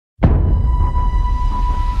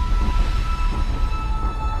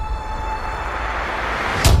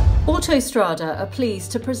Autostrada are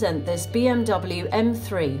pleased to present this BMW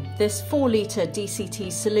M3. This 4-litre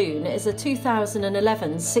Dct Saloon is a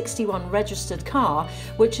 2011 61 registered car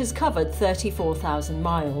which has covered 34,000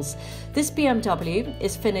 miles. This BMW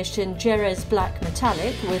is finished in Jerez black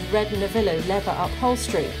metallic with red Novillo leather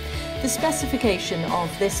upholstery. The specification of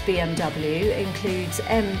this BMW includes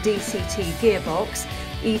MDCT gearbox,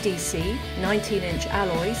 EDC, 19-inch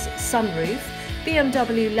alloys, sunroof,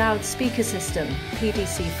 BMW loudspeaker system,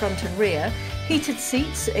 PDC front and rear, heated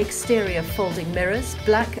seats, exterior folding mirrors,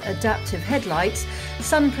 black adaptive headlights,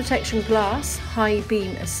 sun protection glass, high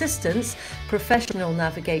beam assistance, professional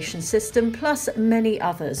navigation system, plus many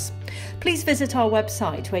others. Please visit our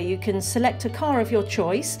website where you can select a car of your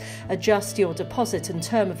choice, adjust your deposit and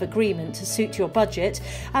term of agreement to suit your budget,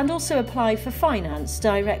 and also apply for finance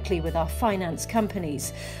directly with our finance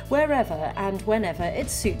companies, wherever and whenever it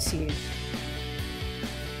suits you.